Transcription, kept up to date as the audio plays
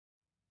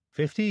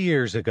50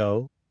 years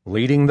ago,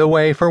 Leading the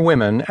Way for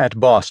Women at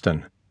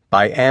Boston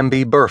by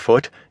Amby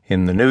Burfoot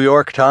in the New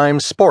York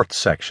Times Sports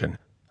section.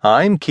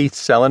 I'm Keith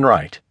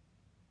Sellen-Wright.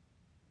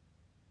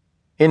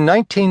 In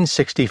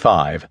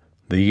 1965,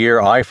 the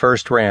year I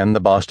first ran the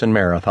Boston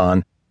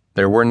Marathon,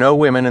 there were no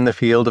women in the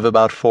field of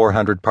about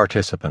 400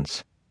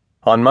 participants.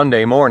 On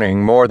Monday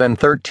morning, more than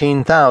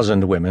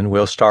 13,000 women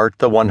will start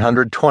the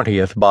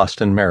 120th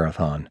Boston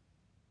Marathon.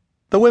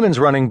 The women's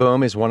running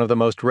boom is one of the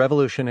most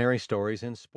revolutionary stories in sport.